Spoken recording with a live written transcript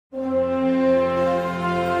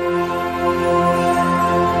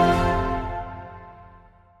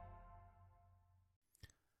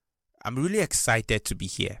I'm really excited to be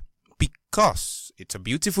here because it's a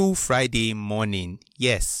beautiful Friday morning.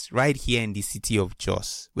 Yes, right here in the city of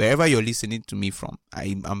Jos. Wherever you're listening to me from,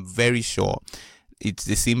 I'm very sure it's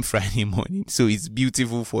the same Friday morning. So it's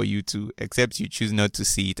beautiful for you too, except you choose not to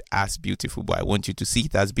see it as beautiful. But I want you to see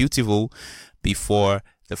it as beautiful before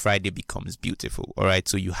the Friday becomes beautiful. All right.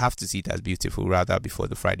 So you have to see it as beautiful rather before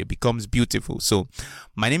the Friday becomes beautiful. So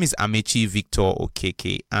my name is Amechi Victor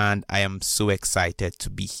Okeke, and I am so excited to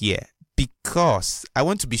be here because I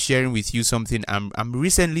want to be sharing with you something I'm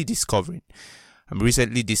recently discovering. I'm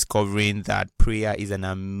recently discovering that prayer is an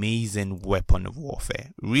amazing weapon of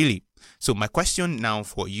warfare. Really. So my question now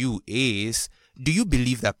for you is, do you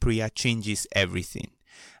believe that prayer changes everything?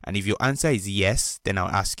 And if your answer is yes, then I'll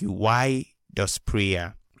ask you, why does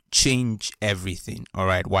prayer change everything? All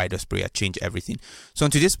right. Why does prayer change everything? So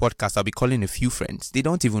on today's podcast, I'll be calling a few friends. They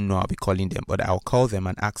don't even know I'll be calling them, but I'll call them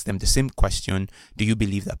and ask them the same question. Do you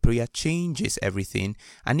believe that prayer changes everything?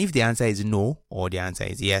 And if the answer is no, or the answer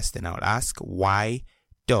is yes, then I'll ask, why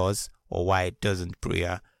does or why doesn't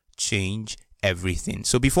prayer change everything?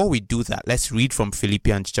 So before we do that, let's read from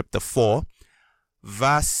Philippians chapter 4,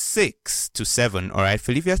 verse 6 to 7. All right.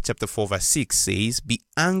 Philippians chapter 4, verse 6 says, be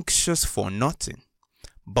anxious for nothing,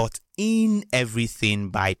 but in everything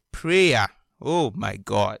by prayer. Oh my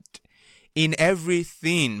God. In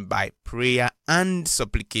everything by prayer and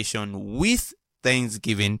supplication with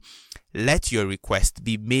thanksgiving, let your request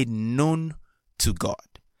be made known to God.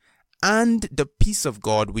 And the peace of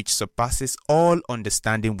God, which surpasses all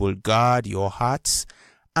understanding, will guard your hearts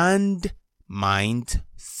and mind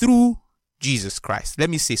through Jesus Christ. Let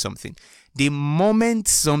me say something. The moment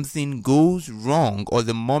something goes wrong, or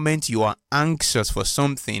the moment you are anxious for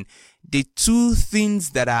something, the two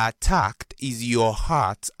things that are attacked is your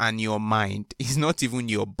heart and your mind. It's not even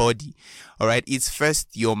your body. All right. It's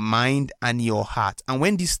first your mind and your heart. And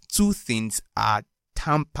when these two things are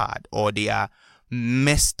tampered or they are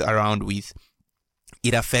messed around with,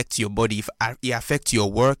 it affects your body. It affects your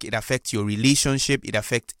work. It affects your relationship. It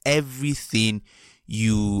affects everything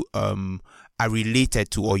you are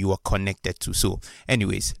related to or you are connected to. So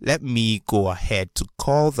anyways, let me go ahead to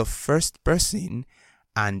call the first person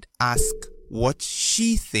and ask what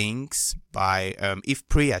she thinks by if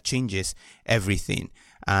prayer changes everything.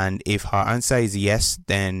 And if her answer is yes,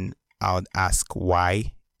 then I'll ask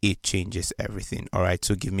why it changes everything. All right,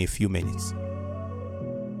 so give me a few minutes.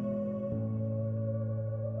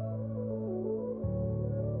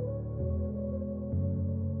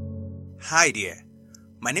 Hi there.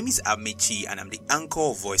 My name is Amechi and I'm the anchor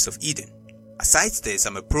of Voice of Eden. Aside this,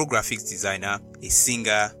 I'm a pro graphics designer, a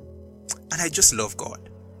singer, and I just love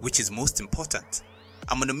God, which is most important.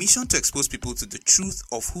 I'm on a mission to expose people to the truth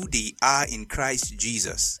of who they are in Christ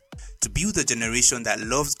Jesus, to build a generation that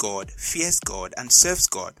loves God, fears God, and serves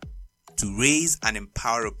God, to raise and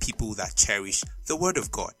empower a people that cherish the Word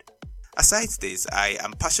of God. Aside this, I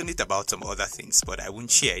am passionate about some other things, but I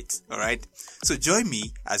won't share it, alright? So join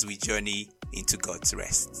me as we journey into God's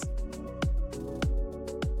rest.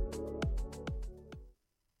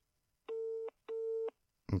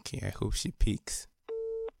 Okay, I hope she picks.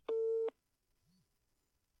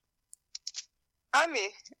 Ami.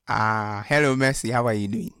 Hello, Mercy. How are you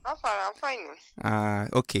doing? I'm fine.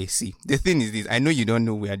 Okay, see, the thing is this. I know you don't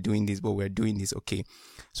know we are doing this, but we're doing this, okay?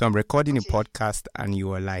 So I'm recording a podcast and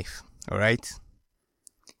you are live, all right?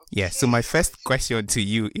 Yeah, so my first question to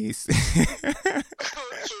you is... Okay.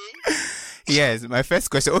 Yes, my first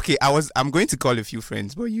question. Okay, I'm going to call a few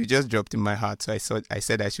friends, but you just dropped in my heart, so I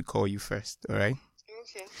said I should call you first, all right?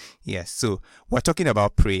 Okay. Yes, so we're talking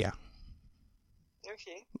about prayer.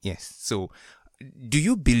 Okay. Yes, so do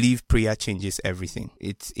you believe prayer changes everything?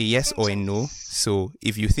 It's a yes or a no. So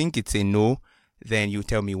if you think it's a no, then you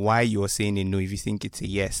tell me why you're saying a no. If you think it's a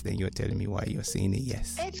yes, then you're telling me why you're saying a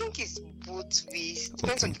yes. I think it's both ways.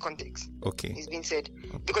 Depends on the context. Okay. It's been said.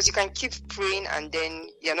 Because you can keep praying and then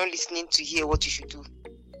you're not listening to hear what you should do.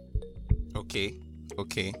 Okay.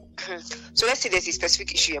 So let's say there's a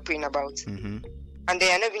specific issue you're praying about. Mm-hmm. And then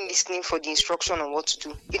you're not even listening for the instruction on what to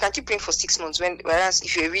do. You can keep praying for 6 months, whereas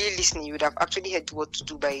if you're really listening, you would have actually heard what to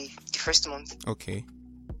do by the first month. Okay.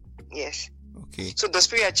 Yes. Okay. So does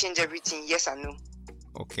prayer change everything? Yes and no.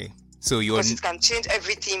 Okay. So because it can change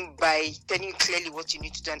everything by telling you clearly what you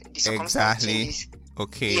need to do and the circumstance changes.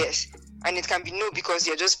 Okay. Yes. And it can be no because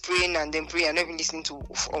you're just praying and then praying and not even listening to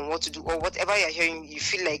on what to do, or whatever you're hearing, you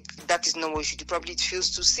feel like that is not what you should do. Probably it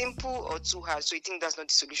feels too simple or too hard, so you think that's not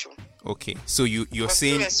the solution. Okay. So you're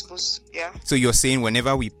saying So you're saying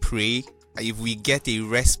whenever we pray, if we get a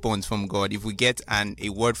response from God, if we get a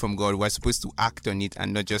word from God, we're supposed to act on it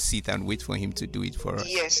and not just sit and wait for Him to do it for us.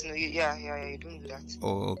 Yes, no, you don't do that.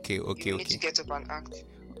 Oh, okay. You need to get up and act.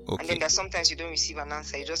 Okay. And then there's sometimes you don't receive an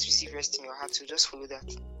answer, you just receive rest in your heart, so just follow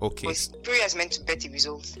that. Okay. But prayer is meant to bet a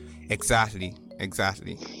result. Exactly.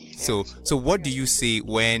 So what do you say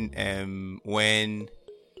when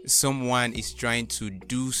someone is trying to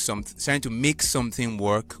do something, trying to make something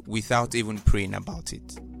work without even praying about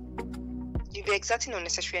it? You'll be exerting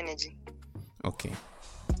unnecessary energy. Okay.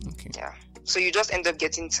 Yeah. So you just end up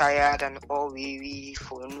getting tired and all weary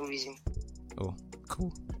for no reason. Oh,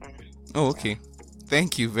 cool. Oh, okay.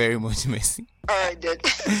 Thank you very much, Mercy. Alright then.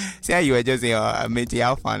 See how you were just saying, I met you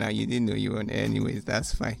alpha now. You didn't know you were. Anyways,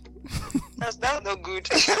 that's fine. That's not good.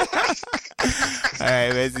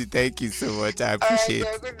 Alright, Mercy, thank you so much. I appreciate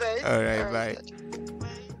it. Good night. Alright, bye.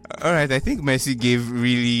 Alright, I think Mercy gave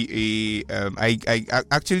really a I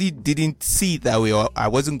actually didn't see it that way, or I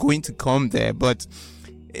wasn't going to come there, but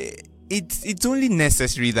it's only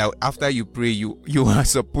necessary that after you pray you are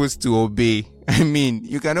supposed to obey. I mean,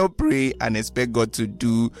 you cannot pray and expect God to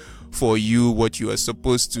do for you what you are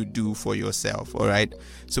supposed to do for yourself. All right.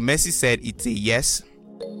 So Mercy said it's a yes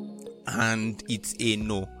and it's a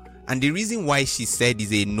no. And the reason why she said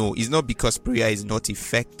is a no is not because prayer is not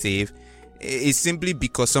effective. It's simply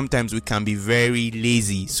because sometimes we can be very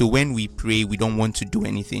lazy. So when we pray, we don't want to do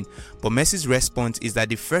anything. But Mercy's response is that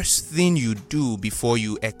the first thing you do before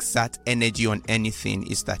you exert energy on anything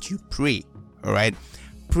is that you pray. All right.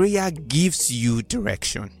 Prayer gives you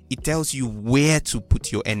direction. It tells you where to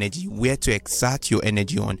put your energy, where to exert your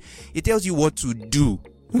energy on. It tells you what to do.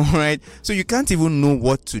 All right. So you can't even know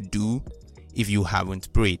what to do if you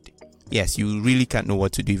haven't prayed. Yes, you really can't know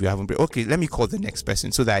what to do if you haven't prayed. Okay, let me call the next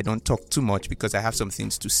person so that I don't talk too much, because I have some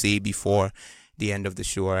things to say before the end of the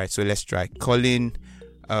show. All right. So let's try calling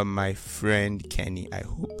my friend Kenny. I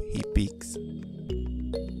hope he picks.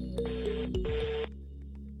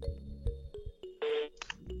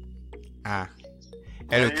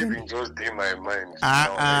 Hello, Kenny. Just in my mind.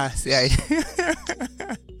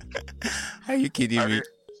 Are you kidding me?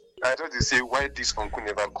 I thought you say why this uncle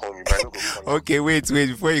never call me, but I don't go call Okay, wait,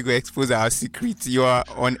 before you go expose our secret, you are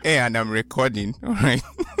on air and I'm recording, all right?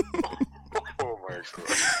 Oh my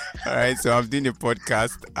God. All right, so I'm doing a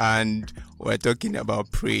podcast and we're talking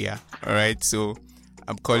about prayer, all right? So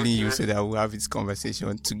I'm calling you so that we'll have this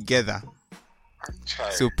conversation together.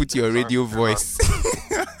 So put your radio voice.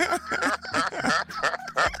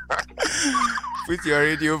 Put your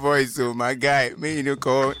radio voice, so my guy, may you know,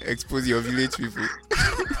 call, expose your village people.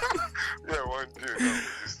 Yeah, one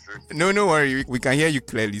day. No worry, we can hear you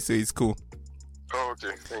clearly, so it's cool. Oh,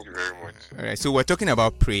 okay. Thank you very much. All right, so we're talking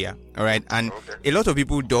about prayer, all right? And a lot of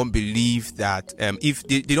people don't believe that if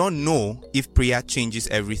they don't know if prayer changes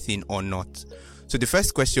everything or not. So the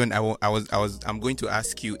first question I'm going to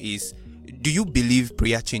ask you is, do you believe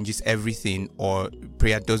prayer changes everything or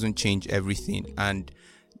prayer doesn't change everything? And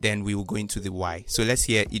then we will go into the why. So let's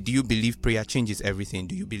hear, do you believe prayer changes everything?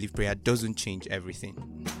 Do you believe prayer doesn't change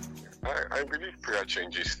everything? I believe prayer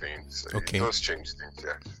changes things. Okay. It does change things,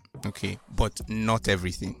 yes. Okay, but not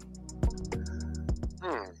everything.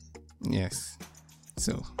 Yes.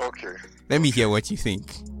 So, okay. Let me hear what you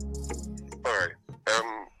think. All right.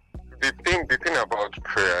 The thing about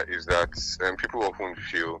prayer is that people often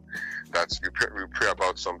feel that we pray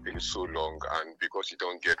about something so long, and because you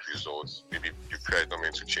don't get results, maybe your prayer is not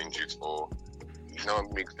meant to change it, or it now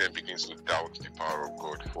makes them begin to doubt the power of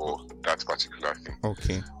God for that particular thing.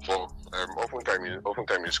 Okay. For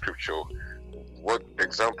oftentimes in scripture, what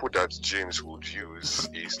example that James would use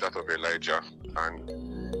is that of Elijah. And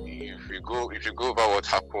if you go over what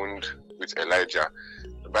happened with Elijah,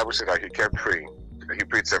 the Bible says that he kept praying. He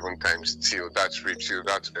prayed 7 times till that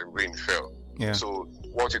rain fell. Yeah. So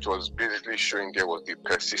what it was basically showing there was the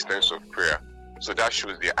persistence of prayer. So that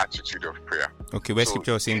shows the attitude of prayer. Okay, where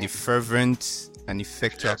scripture was saying the fervent and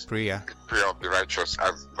effectual prayer. The prayer of the righteous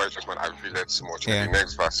man availeth much. Yeah. And the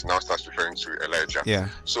next verse now starts referring to Elijah. Yeah.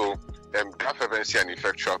 So that fervency and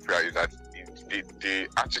effectual prayer is that the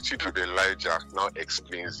attitude of Elijah now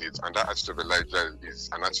explains it, and that attitude of Elijah is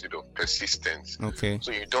an attitude of persistence. Okay.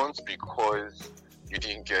 So you don't, because you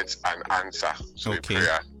didn't get an answer to a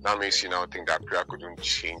prayer, that makes you now think that prayer couldn't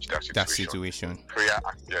change that situation. Prayer,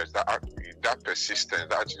 yes, that persistence,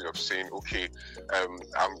 that attitude of saying, okay,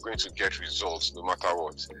 I'm going to get results no matter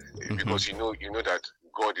what, because you know that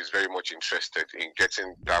God is very much interested in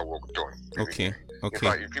getting that work done. Okay. In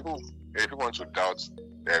fact, if people want to doubt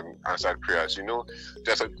answered prayers,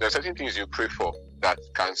 there's certain things you pray for that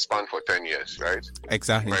can span for 10 years, right?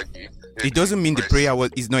 Exactly. Right? It doesn't mean the prayer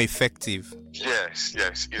is not effective. Yes.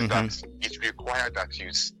 It's that it required that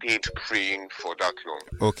you stayed praying for that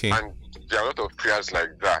long. Okay. And there are a lot of prayers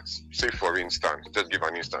like that. Say, for instance, just give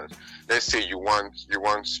an instance. Let's say you want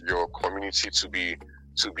your community to be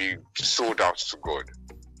sold out to God.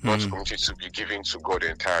 Not community to be given to God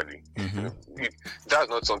entirely. That's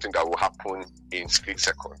not something that will happen in split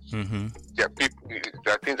seconds. There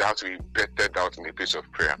are things that have to be bettered out in a place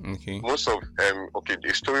of prayer. Okay. Most of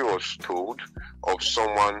the story was told of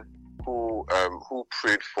someone who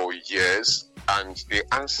prayed for years, and the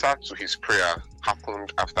answer to his prayer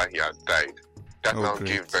happened after he had died. That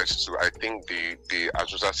gave birth to, I think, the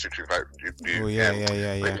Azusa Street revival.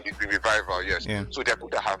 The revival, yes. Yeah. So there are people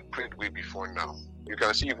that have prayed way before now. You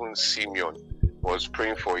can see even Simeon was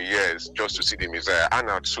praying for years just to see the Messiah.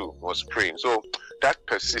 Anna too was praying. So that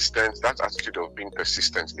persistence, that attitude of being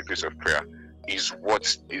persistent in the place of prayer, is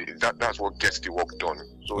that's what gets the work done.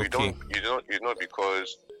 So you don't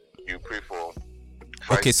because you pray for.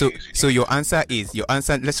 Okay, so your answer is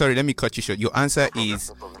let me cut you short. Your answer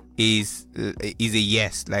is a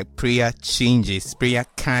yes. Like prayer changes. Prayer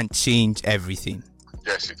can't change everything.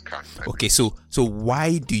 Yes, it can. Okay, so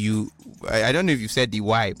why do you? I don't know if you said the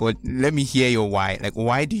why, but let me hear your why. Like,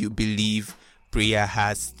 why do you believe prayer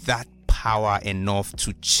has that power enough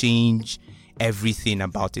to change everything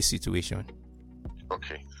about a situation?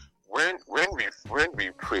 Okay, when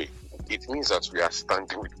we pray, it means that we are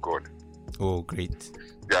standing with God. Oh, great.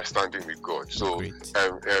 We are standing with God. So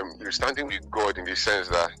you're standing with God in the sense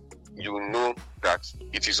that you know that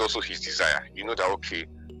it is also His desire. You know that, okay,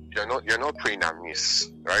 you're not praying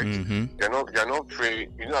amiss, right? You're not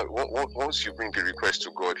praying. You know, once you bring the request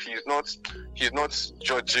to God, He's not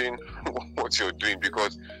judging what you're doing,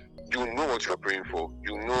 because you know what you're praying for.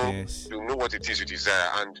 You know what it is you desire,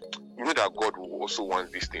 and you know that God will also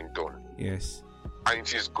want this thing done. Yes. And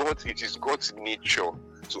it is God's nature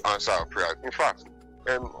to answer our prayers. In fact,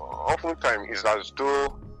 oftentimes it's as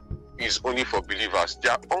though it's only for believers.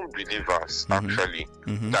 There are unbelievers actually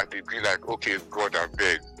that they be like, okay, God, I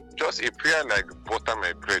beg, just a prayer like butter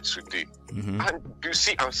my bread today, and you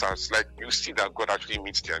see answers. Like you see that God actually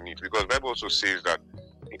meets their needs, because the Bible also says that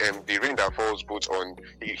the rain that falls both on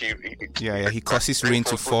He causes rain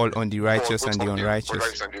to fall on the righteous and the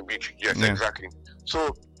unrighteous. Yes, exactly.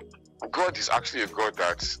 So God is actually a God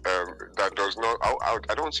that does not. I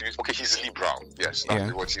don't want to use. Okay, He's liberal. Yes,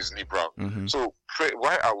 that's what He's liberal. So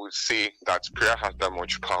why I would say that prayer has that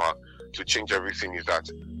much power to change everything is that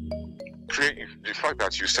the fact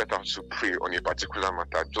that you set out to pray on a particular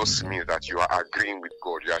matter just means that you are agreeing with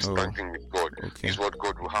God. You are standing with God. Is what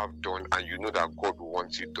God will have done, and you know that God will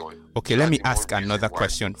want it done. Okay, let me ask another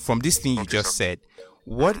question from this thing you just said.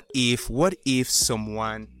 What if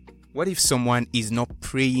someone is not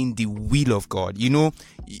praying the will of God? You know,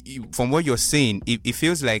 from what you're saying, it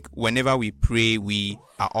feels like whenever we pray, we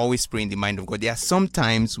are always praying the mind of God. There are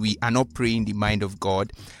sometimes we are not praying the mind of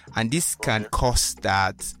God, and this can cause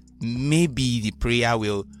that maybe the prayer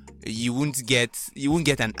you won't get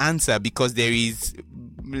an answer, because there is,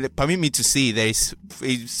 permit me to say, there is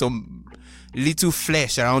some little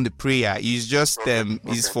flesh around the prayer. It's just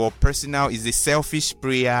is for personal, is a selfish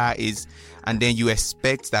prayer, and then you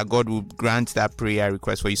expect that God will grant that prayer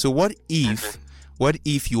request for you. So what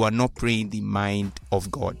if you are not praying the mind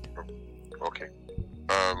of God? Okay.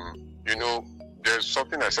 There's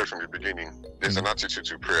something I said from the beginning. There's an attitude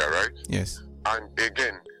to prayer, right? Yes. And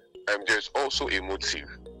again, there's also a motive.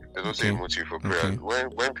 There's also a motive for prayer.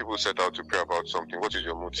 When people set out to pray about something, what is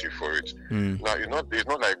your motive for it? Now, it's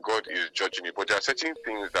not like God is judging you, but there are certain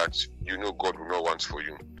things that you know God will not want for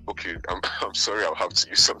you. Okay, I'm sorry, I'll have to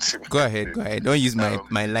use something. Go ahead. Don't use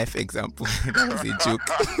my life example. That was a joke.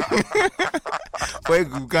 Boy,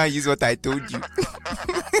 you can't use what I told you.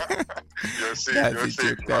 That's a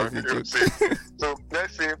joke. So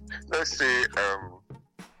let's say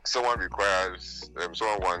someone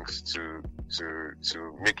wants to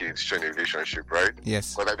make a decision in a relationship, right?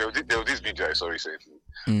 Yes. But there was this video I saw recently,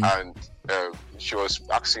 and she was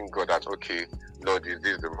asking God that, okay, Lord, is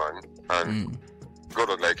this the man? And God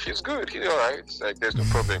was like, he's good, he's all right. Like, there's no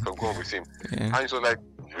problem, you can go with him. Yeah. And so like,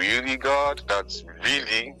 really, God? That's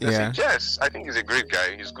really? I said, yes, I think he's a great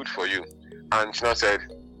guy. He's good for you. And she now said,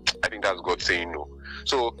 I think that's God saying no.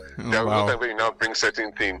 So there was no time when you now bring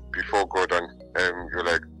certain things before God, and you're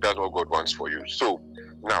like, that's what God wants for you. So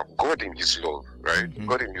now, God in His love, right?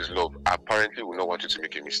 God in His love apparently will not want you to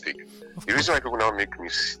make a mistake. The reason why people now make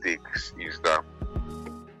mistakes is that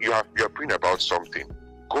you are praying about something.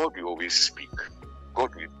 God will always speak.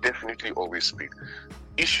 God will definitely always speak.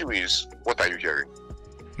 Issue is, what are you hearing?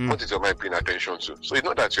 What is your mind paying attention to? So it's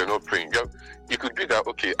not that you're not praying. It could be that,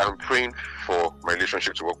 okay, I'm praying for my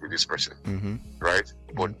relationship to work with this person, right?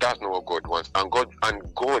 But that's not what God wants. And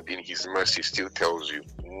God in His mercy still tells you,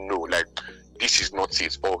 no, like, this is not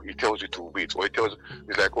it. Or He tells you to wait. Or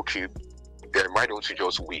it's like, okay, then why don't you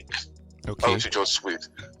just wait? Okay. Why don't you just wait?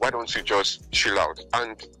 Why don't you just chill out?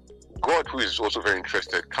 And God, who is also very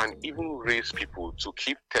interested, can even raise people to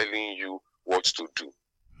keep telling you what to do.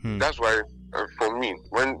 That's why, for me,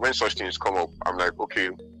 when such things come up, I'm like, okay,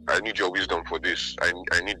 I need your wisdom for this.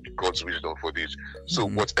 I need God's wisdom for this. So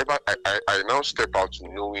whatever, I now step out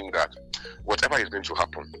knowing that whatever is going to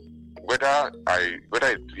happen, whether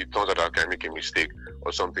it turns out that I can make a mistake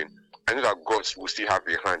or something, I know that God will still have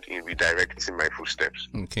a hand in redirecting my footsteps.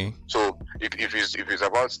 Okay. So if it's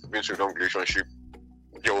about being in a long relationship,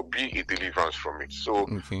 there will be a deliverance from it. So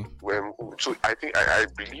so I think I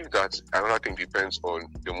believe that another thing depends on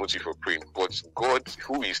the motive for praying. But God,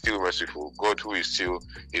 who is still merciful, God who is still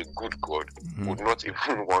a good God, would not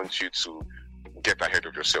even want you to get ahead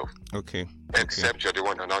of yourself. Okay. Except you're the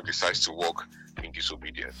one that now decides to walk in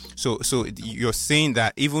disobedience. So you're saying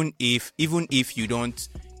that even if you don't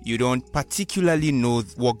particularly know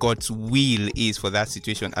what God's will is for that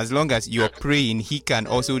situation, as long as you're praying, He can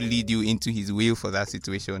also lead you into His will for that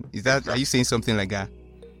situation. Is that, are you saying something like that?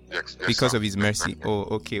 Yes, because sir. of His mercy. Oh,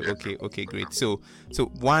 okay, great. So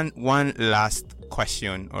one last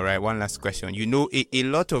question. All right, one last question. You know, a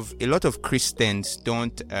lot of Christians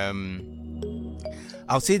don't.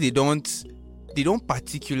 I'll say they don't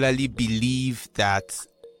particularly believe that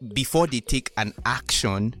before they take an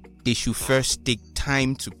action, they should first take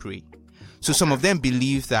time to pray. So some of them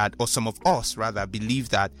believe that, or some of us rather believe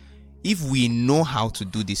that, if we know how to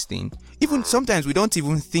do this thing, even sometimes we don't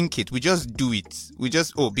even think it, we just do it. We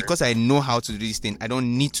just, because I know how to do this thing, I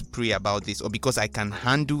don't need to pray about this, or because I can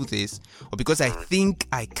handle this, or because I think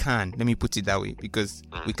I can. Let me put it that way, because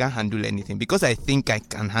we can't handle anything. Because I think I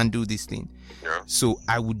can handle this thing. So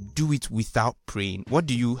I would do it without praying. What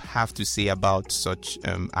do you have to say about such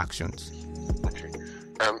actions? Okay.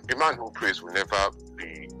 A man who prays will never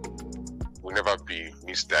be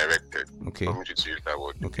misdirected. Okay. I'm going to use that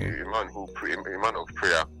word. Okay. A man of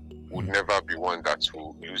prayer would never be one that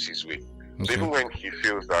will lose his way. Okay. So even when he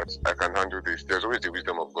feels that I can handle this, there's always the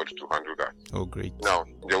wisdom of God to handle that. Oh, great. Now,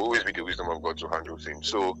 there will always be the wisdom of God to handle things.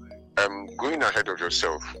 So, going ahead of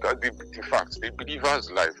yourself, that the fact, the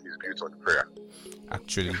believer's life is built on prayer.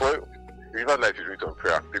 Actually. The believer's life is built on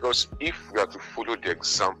prayer, because if we are to follow the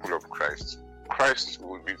example of Christ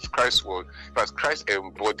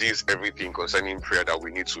embodies everything concerning prayer that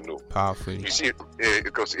we need to know. Powerful. You see,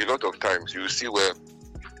 because a lot of times you see where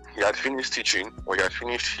he had finished teaching or he had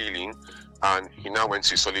finished healing, and he now went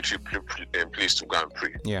to a solitary place to go and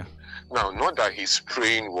pray. Yeah. Now, not that his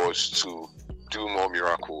praying was to do more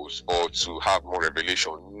miracles or to have more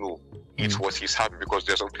revelation. No. It was his habit, because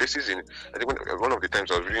there's some places I think one of the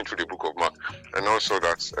times I was reading through the book of Mark, and also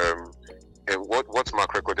that what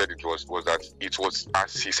Mark recorded was that it was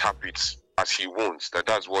as his habits, as he wants,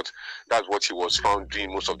 that's what he was found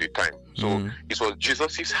doing most of the time. So it was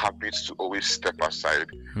Jesus' habit to always step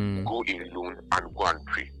aside, go alone, and go and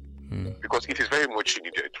pray, because it is very much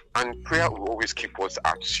needed. And prayer will always keep us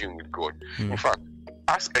attuned with God. In fact,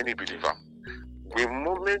 ask any believer, the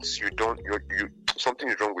moment something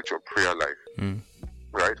is wrong with your prayer life,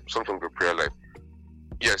 right? Something with your prayer life.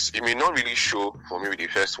 Yes, it may not really show for maybe the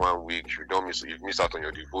first 1 week. You miss out on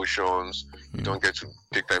your devotions. You don't get to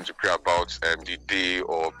take time to pray about the day,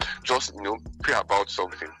 or just pray about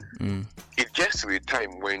something. It gets to a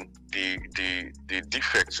time when the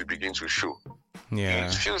defects will begin to show. Yeah.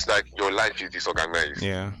 It feels like your life is disorganized.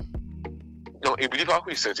 Yeah. Now, a believer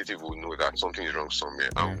who is sensitive will know that something is wrong somewhere.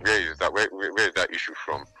 And where is that issue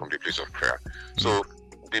from the place of prayer? So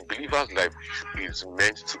the believer's life is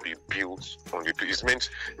meant to be built on the place. It's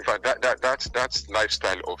meant, in fact, that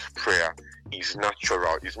lifestyle of prayer is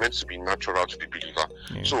natural. It's meant to be natural to the believer.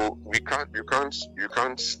 Yeah. So you can't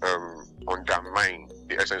undermine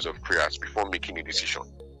the essence of prayers before making a decision.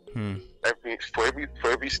 For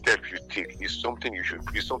every step you take is something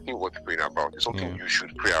worth praying about. It's something you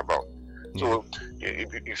should pray about. So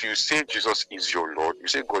if you say Jesus is your Lord, you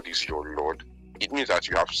say God is your Lord, it means that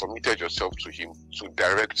you have submitted yourself to Him to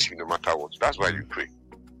direct you no matter what. That's why you pray.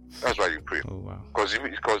 That's why you pray. Oh, wow.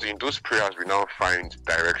 Because in those prayers we now find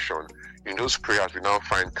direction. In those prayers we now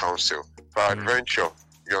find counsel. For adventure,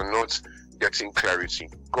 you're not getting clarity.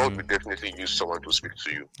 God will definitely use someone to speak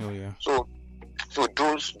to you. Oh, yeah. So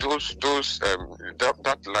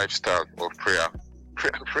that lifestyle of prayer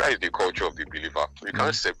prayer is the culture of the believer. You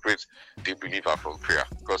can't separate the believer from prayer,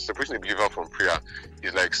 because separating the believer from prayer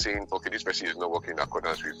is like saying, okay, this person is not working in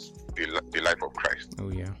accordance with the life of Christ.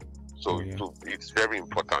 So it's very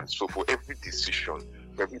important. So for every decision,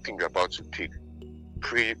 for everything you're about to take,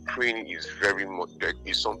 praying is very much,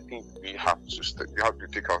 is something we have to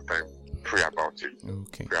take our time, pray about it.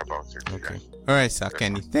 Pray about it. Okay. All right, Sir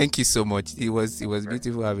Kenny. Thank you so much. It was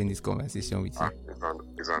beautiful having this conversation with you.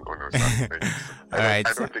 It's an honor, sir. All right.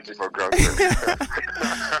 I don't take it for granted.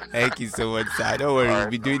 Thank you so much, sir. Don't worry, we'll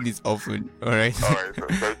be doing this often. All right. All right, sir.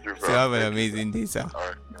 Thank you, sir. So have an amazing day, sir. All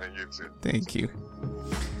right, and you too. Thank you.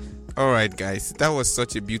 All right, guys, that was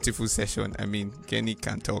such a beautiful session. I mean, Kenny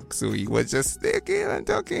can talk, so he was just talking and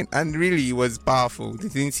talking, and really, it was powerful. The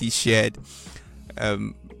things he shared,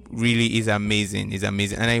 really is amazing.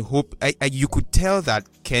 And I hope you could tell that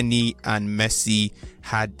Kenny and Mercy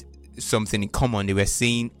had something in common. They were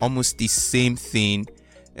saying almost the same thing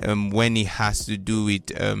when it has to do with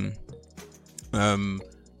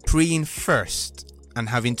praying first and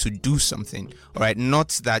having to do something. All right,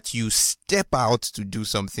 not that you step out to do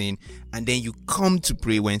something and then you come to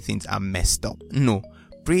pray when things are messed up. No,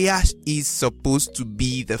 prayer is supposed to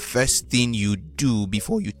be the first thing you do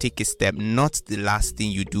before you take a step, not the last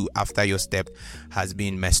thing you do after your step has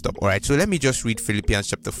been messed up. All right, so let me just read Philippians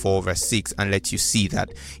chapter 4 verse 6 and let you see that.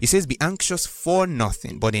 It says, be anxious for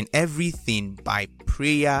nothing, but in everything by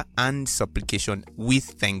prayer and supplication with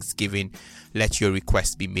thanksgiving let your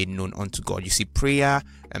requests be made known unto God. You see, prayer,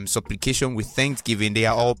 supplication with thanksgiving, they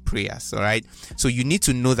are all prayers. All right, so you need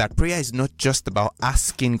to know that prayer is not just about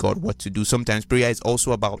asking God what to do. Sometimes prayer is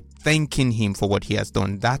also about thanking him for what he has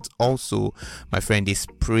done. That also, my friend, is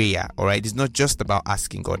prayer. All right, it's not just about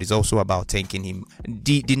asking God, it's also about thanking him.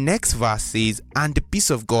 The next verse says, and the peace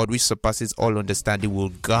of God which surpasses all understanding will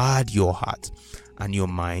guard your heart and your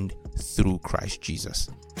mind through Christ Jesus.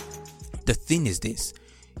 The thing is this: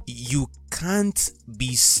 you can't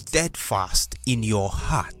be steadfast in your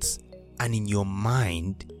heart and in your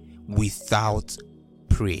mind without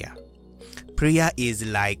prayer. Prayer is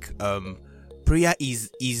like prayer is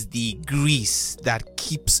the grease that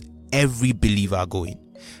keeps every believer going.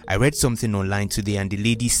 I read something online today, and the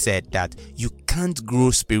lady said that you can't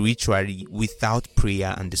grow spiritually without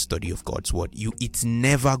prayer and the study of God's word. It's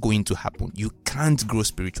never going to happen. You can't grow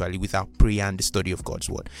spiritually without prayer and the study of God's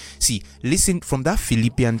word. See, listen from that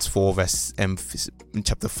Philippians 4 verse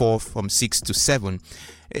chapter 4 from 6 to 7.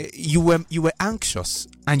 You were anxious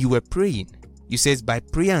and you were praying. You says by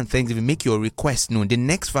prayer and thanksgiving make your request known. The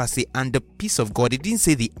next verse say, and the peace of God. It didn't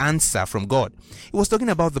say the answer from God. It was talking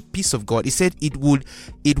about the peace of God. It said it would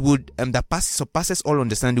that surpasses all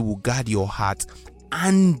understanding will guard your heart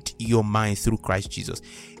and your mind through Christ Jesus.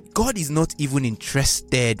 God is not even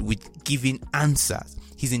interested with giving answers.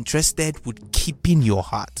 He's interested with keeping your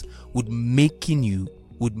heart, with making you.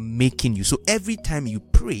 So every time you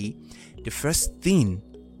pray, the first thing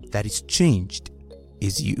that is changed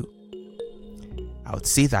is you. I would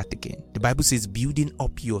say that again. The Bible says building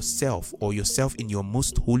up yourself or yourself in your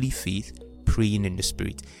most holy faith, praying in the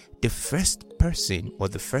Spirit. The first person or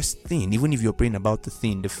the first thing, even if you're praying about the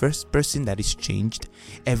thing, the first person that is changed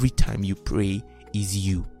every time you pray is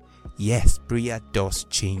you. Yes, prayer does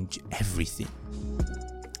change everything.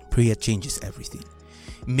 Prayer changes everything.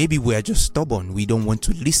 Maybe we're just stubborn, we don't want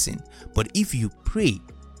to listen. But if you pray,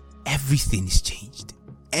 everything is changed.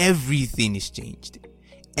 Everything is changed.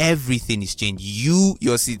 Everything is changed.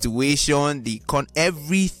 Your situation,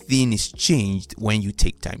 everything is changed when you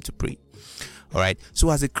take time to pray. All right. So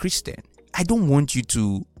as a Christian, I don't want you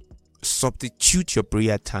to substitute your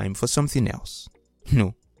prayer time for something else.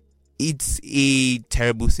 No, it's a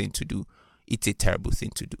terrible thing to do. It's a terrible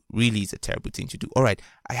thing to do. Really, it's a terrible thing to do. All right.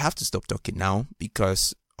 I have to stop talking now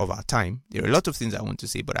because of our time. There are a lot of things I want to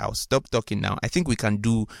say, but I'll stop talking now. I think we can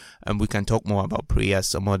talk more about prayer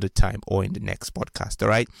some other time or in the next podcast. All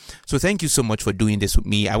right. So thank you so much for doing this with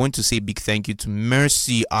me. I want to say a big thank you to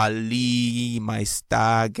Mercy Ali, my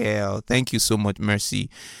star girl. Thank you so much, Mercy.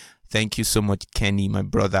 Thank you so much, Kenny, my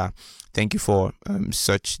brother. Thank you for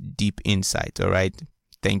such deep insight. All right.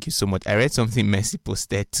 Thank you so much. I read something Mercy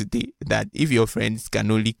posted today that if your friends can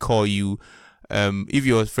only call you,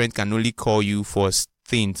 for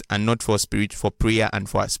things and not for prayer and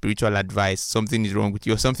for spiritual advice, something is wrong with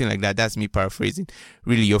you or something like that. That's me paraphrasing.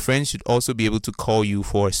 Really, your friends should also be able to call you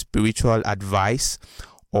for spiritual advice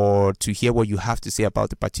or to hear what you have to say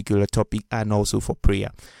about a particular topic, and also for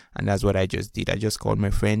prayer. And that's what I just did. I just called my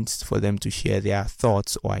friends for them to share their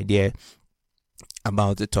thoughts or idea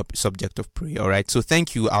about the subject of prayer. All right. So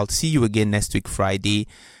thank you. I'll see you again next week, Friday,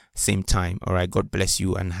 same time. All right. God bless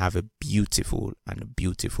you and have a beautiful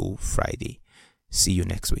Friday. See you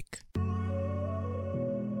next week.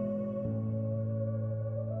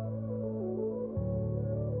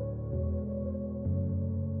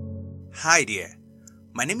 Hi there,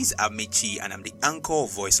 my name is Amici and I'm the anchor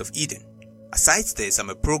of Voice of Eden. Aside this, I'm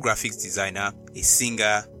a pro graphics designer, a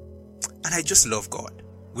singer, and I just love God,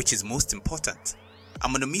 which is most important.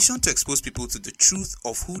 I'm on a mission to expose people to the truth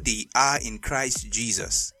of who they are in Christ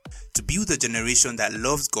Jesus, to build a generation that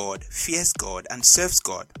loves God, fears God, and serves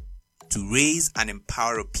God, to raise and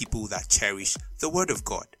empower people that cherish the Word of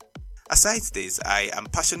God. Aside this, I am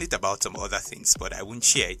passionate about some other things, but I won't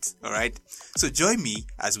share it, alright? So join me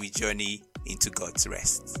as we journey into God's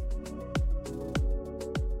rest.